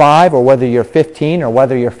you're 5 or whether you're 15 or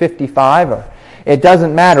whether you're 55, or it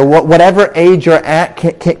doesn't matter, whatever age you're at,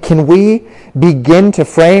 can we begin to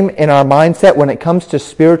frame in our mindset when it comes to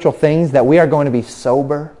spiritual things that we are going to be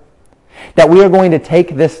sober? That we are going to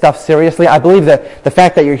take this stuff seriously? I believe that the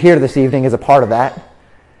fact that you're here this evening is a part of that.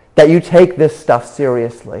 That you take this stuff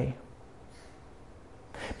seriously.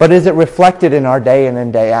 But is it reflected in our day in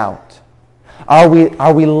and day out? Are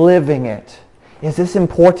we living it? Is this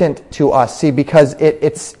important to us? See, because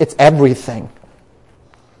it's everything.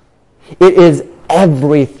 It is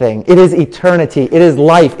everything. It is eternity. It is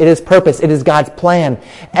life. It is purpose. It is God's plan.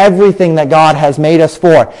 Everything that God has made us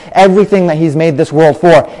for. Everything that He's made this world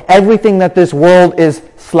for. Everything that this world is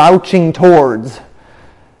slouching towards.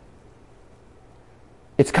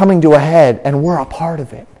 It's coming to a head, and we're a part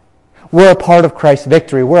of it. We're a part of Christ's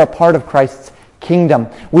victory. We're a part of Christ's kingdom.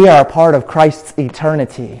 We are a part of Christ's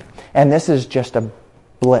eternity. And this is just a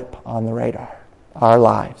blip on the radar. Our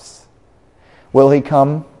lives. Will He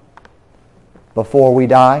come before we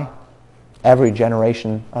die? Every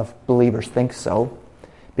generation of believers thinks so,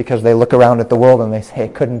 because they look around at the world and they say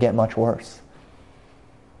it couldn't get much worse.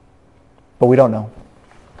 But we don't know.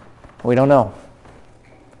 We don't know.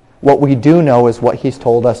 What we do know is what He's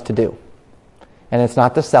told us to do. And it's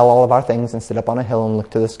not to sell all of our things and sit up on a hill and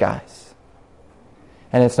look to the skies.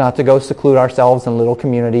 And it's not to go seclude ourselves in little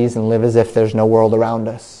communities and live as if there's no world around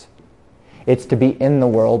us. It's to be in the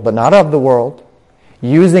world, but not of the world.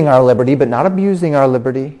 Using our liberty, but not abusing our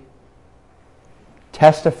liberty.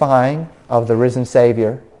 Testifying of the risen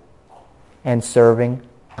Savior. And serving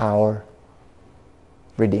our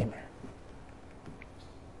Redeemer.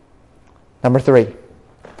 Number 3.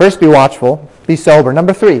 First, be watchful. Be sober.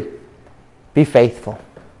 Number 3. Be faithful.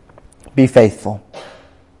 Be faithful.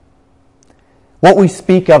 What we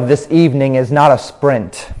speak of this evening is not a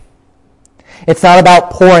sprint. It's not about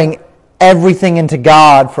pouring everything into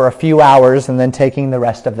God for a few hours and then taking the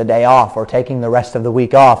rest of the day off or taking the rest of the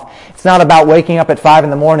week off. It's not about waking up at 5 in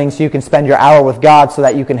the morning so you can spend your hour with God so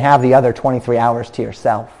that you can have the other 23 hours to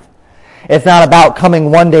yourself. It's not about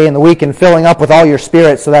coming one day in the week and filling up with all your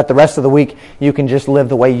spirit so that the rest of the week you can just live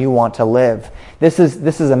the way you want to live. This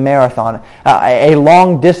is a marathon. A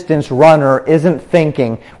long-distance runner isn't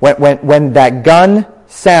thinking, when that gun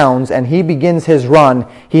sounds and he begins his run,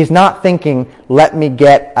 he's not thinking, let me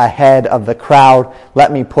get ahead of the crowd,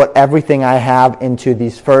 let me put everything I have into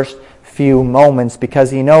these first few moments,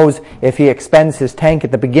 because he knows if he expends his tank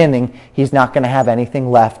at the beginning, he's not going to have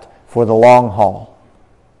anything left for the long haul.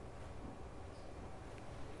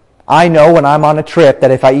 I know when I'm on a trip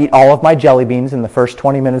that if I eat all of my jelly beans in the first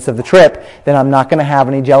 20 minutes of the trip, then I'm not going to have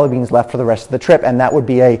any jelly beans left for the rest of the trip, and that would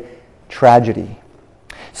be a tragedy.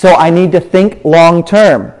 So I need to think long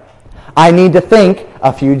term. I need to think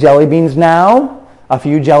a few jelly beans now, a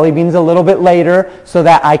few jelly beans a little bit later, so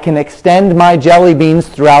that I can extend my jelly beans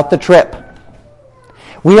throughout the trip.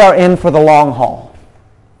 We are in for the long haul,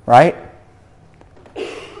 right?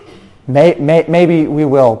 Maybe we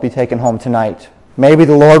will be taken home tonight. Maybe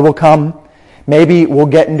the Lord will come. Maybe we'll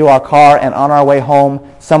get into our car and on our way home,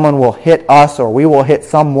 someone will hit us, or we will hit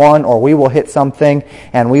someone, or we will hit something,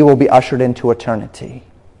 and we will be ushered into eternity.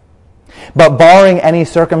 But barring any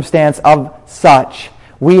circumstance of such,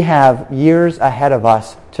 we have years ahead of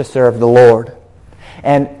us to serve the Lord.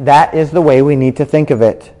 And that is the way we need to think of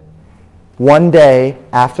it. One day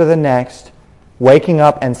after the next, waking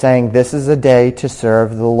up and saying, this is a day to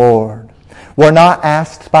serve the Lord. We're not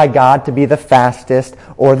asked by God to be the fastest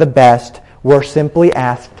or the best. We're simply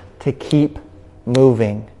asked to keep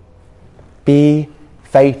moving. Be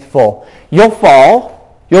faithful. You'll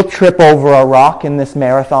fall. You'll trip over a rock in this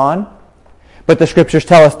marathon. But the Scriptures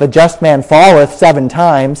tell us the just man falleth 7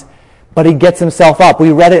 times, but he gets himself up.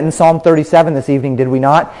 We read it in Psalm 37 this evening, did we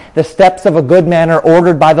not? The steps of a good man are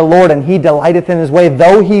ordered by the Lord, and he delighteth in his way.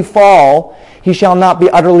 Though he fall, he shall not be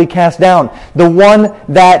utterly cast down. The one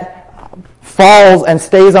that falls and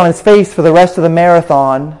stays on his face for the rest of the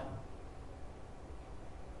marathon,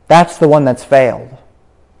 that's the one that's failed.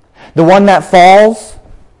 The one that falls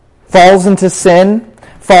into sin,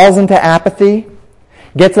 falls into apathy,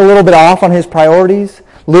 gets a little bit off on his priorities,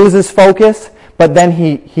 loses focus, but then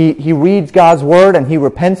he reads God's Word and he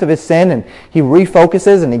repents of his sin and he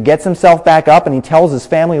refocuses and he gets himself back up and he tells his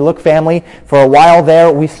family, look family, for a while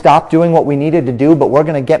there we stopped doing what we needed to do, but we're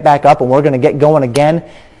going to get back up and we're going to get going again.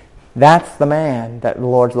 That's the man that the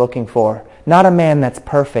Lord's looking for. Not a man that's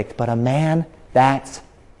perfect, but a man that's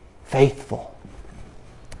faithful.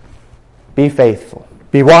 Be faithful.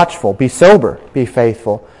 Be watchful. Be sober. Be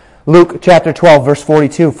faithful. Luke chapter 12, verse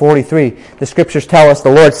 42, 43, the Scriptures tell us,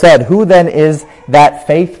 the Lord said, "Who then is that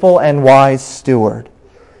faithful and wise steward,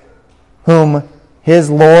 whom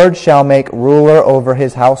his Lord shall make ruler over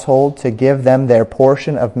his household to give them their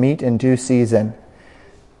portion of meat in due season?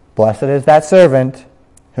 Blessed is that servant,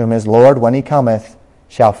 whom his Lord, when he cometh,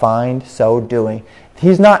 shall find so doing."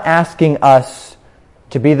 He's not asking us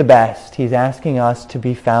to be the best. He's asking us to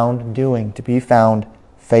be found doing, to be found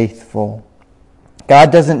faithful.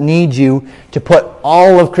 God doesn't need you to put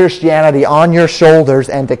all of Christianity on your shoulders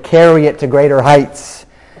and to carry it to greater heights.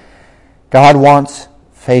 God wants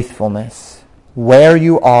faithfulness where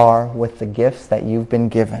you are with the gifts that you've been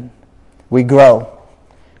given. We grow,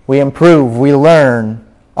 we improve, we learn,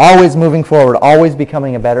 always moving forward, always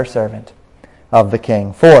becoming a better servant of the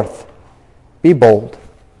King. Fourth, be bold.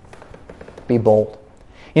 Be bold.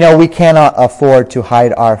 You know, we cannot afford to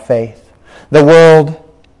hide our faith. The world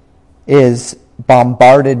is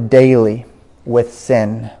bombarded daily with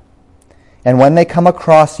sin. And when they come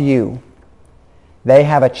across you, they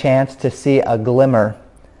have a chance to see a glimmer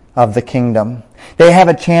of the kingdom. They have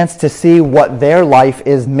a chance to see what their life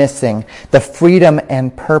is missing, the freedom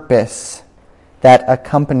and purpose that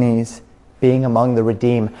accompanies being among the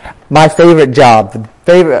redeemed. My favorite job,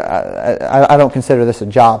 I don't consider this a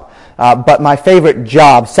job, but my favorite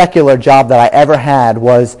job, secular job that I ever had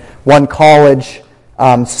was one college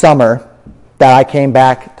summer that I came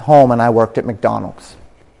back home and I worked at McDonald's.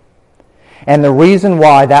 And the reason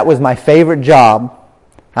why that was my favorite job,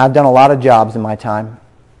 I've done a lot of jobs in my time,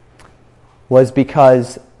 was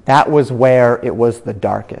because that was where it was the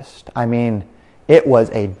darkest. I mean, it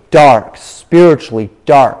was a dark, spiritually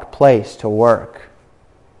dark place to work.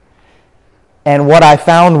 And what I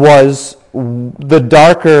found was the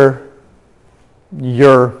darker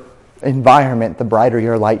your environment, the brighter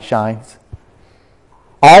your light shines.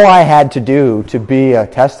 All I had to do to be a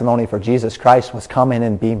testimony for Jesus Christ was come in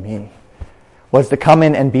and be me. Was to come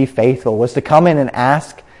in and be faithful. Was to come in and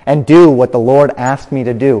ask and do what the Lord asked me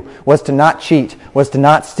to do. Was to not cheat. Was to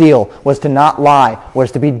not steal. Was to not lie.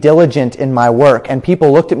 Was to be diligent in my work. And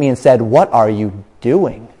people looked at me and said, "What are you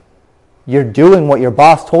doing? You're doing what your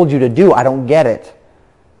boss told you to do. I don't get it.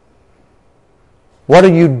 What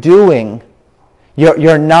are you doing?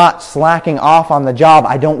 You're not slacking off on the job.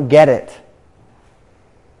 I don't get it."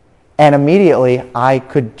 And immediately I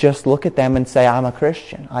could just look at them and say, "I'm a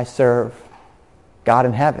Christian. I serve God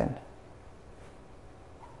in heaven."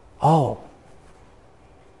 Oh.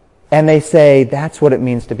 And they say, "That's what it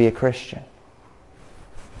means to be a Christian."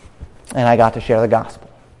 And I got to share the gospel.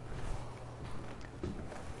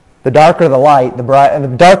 The darker the light,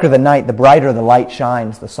 the darker the night, the brighter the light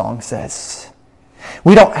shines, the song says.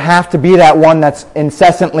 We don't have to be that one that's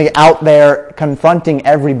incessantly out there confronting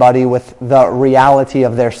everybody with the reality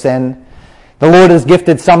of their sin. The Lord has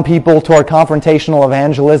gifted some people toward confrontational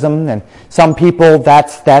evangelism, and some people,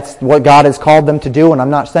 that's what God has called them to do, and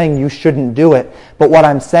I'm not saying you shouldn't do it, but what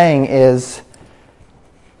I'm saying is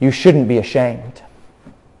you shouldn't be ashamed.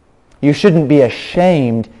 You shouldn't be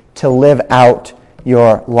ashamed to live out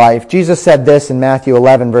your life. Jesus said this in Matthew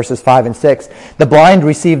 11, verses 5 and 6. "The blind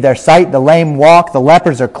receive their sight, the lame walk, the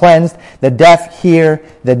lepers are cleansed, the deaf hear,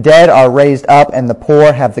 the dead are raised up, and the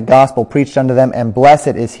poor have the gospel preached unto them, and blessed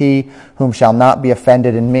is he whom shall not be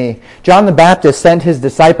offended in me." John the Baptist sent his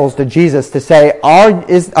disciples to Jesus to say,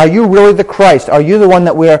 Are you really the Christ? Are you the one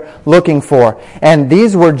that we're looking for? And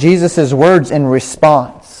these were Jesus' words in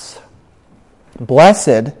response.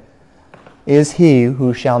 "Blessed is he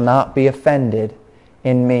who shall not be offended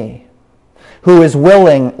in me," who is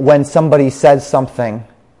willing when somebody says something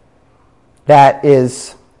that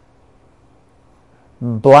is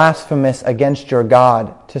blasphemous against your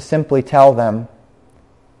God to simply tell them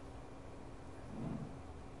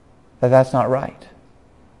that that's not right.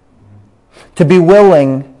 To be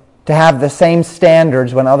willing to have the same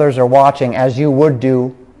standards when others are watching as you would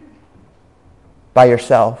do by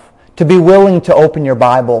yourself. To be willing to open your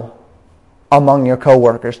Bible among your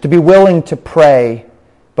coworkers. To be willing to pray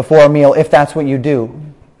before a meal, if that's what you do.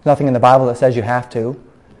 There's nothing in the Bible that says you have to.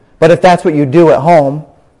 But if that's what you do at home,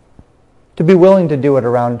 to be willing to do it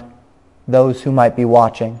around those who might be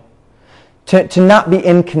watching. To not be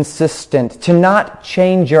inconsistent. To not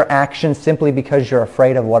change your actions simply because you're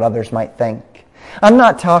afraid of what others might think. I'm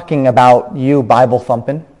not talking about you Bible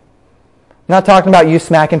thumping. I'm not talking about you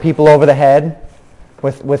smacking people over the head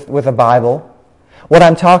with a Bible. What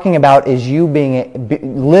I'm talking about is you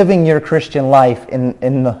living your Christian life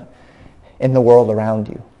in the world around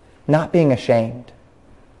you. not being ashamed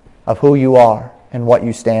of who you are and what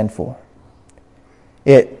you stand for.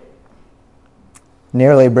 It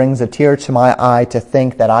nearly brings a tear to my eye to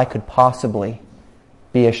think that I could possibly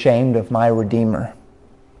be ashamed of my Redeemer,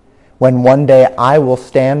 when one day I will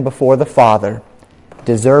stand before the Father,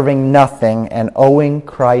 deserving nothing and owing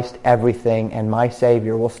Christ everything, and my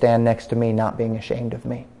Savior will stand next to me not being ashamed of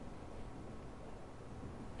me.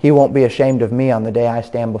 He won't be ashamed of me on the day I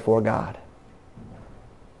stand before God.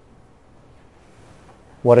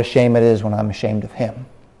 What a shame it is when I'm ashamed of Him.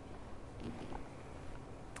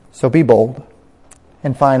 So be bold.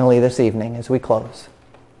 And finally, this evening, as we close,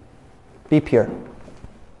 be pure.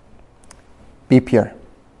 Be pure.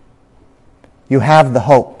 You have the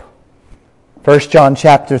hope. 1 John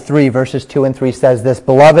chapter 3, verses 2 and 3 says this,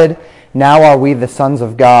 Beloved, now are we the sons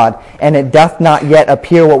of God, and it doth not yet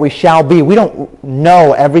appear what we shall be. We don't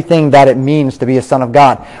know everything that it means to be a son of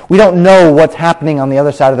God. We don't know what's happening on the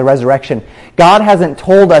other side of the resurrection. God hasn't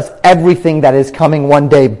told us everything that is coming one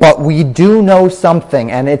day, but we do know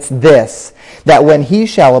something, and it's this, that when He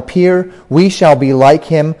shall appear, we shall be like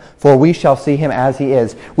Him, for we shall see Him as He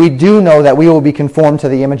is. We do know that we will be conformed to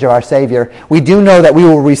the image of our Savior. We do know that we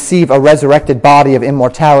will receive a resurrected body of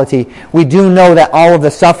immortality. We do know that all of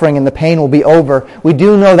the suffering and the pain will be over. We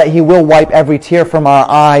do know that He will wipe every tear from our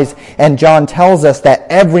eyes. And John tells us that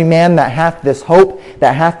every man that hath this hope,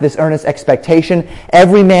 that hath this earnest expectation,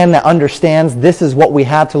 every man that understands this is what we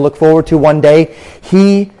have to look forward to one day,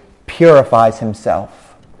 he purifies himself.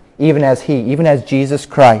 Even as Jesus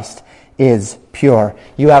Christ is pure.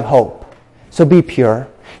 You have hope. So be pure.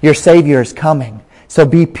 Your Savior is coming. So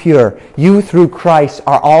be pure. You, through Christ,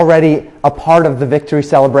 are already a part of the victory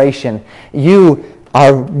celebration. You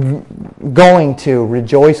are going to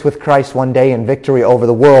rejoice with Christ one day in victory over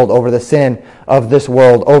the world, over the sin of this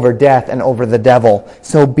world, over death, and over the devil.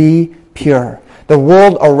 So be pure. The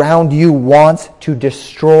world around you wants to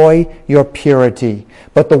destroy your purity,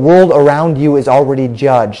 but the world around you is already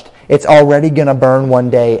judged. It's already going to burn one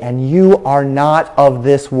day, and you are not of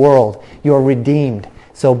this world. You're redeemed.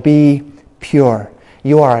 So be pure.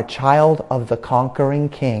 You are a child of the conquering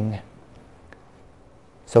King.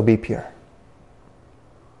 So be pure.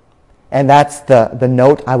 And that's the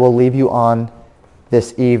note I will leave you on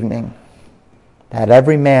this evening. That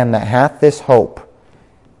every man that hath this hope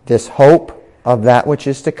of that which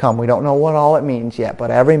is to come, we don't know what all it means yet,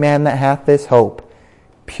 but every man that hath this hope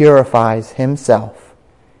purifies himself,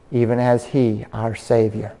 even as He, our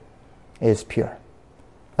Savior, is pure.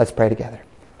 Let's pray together.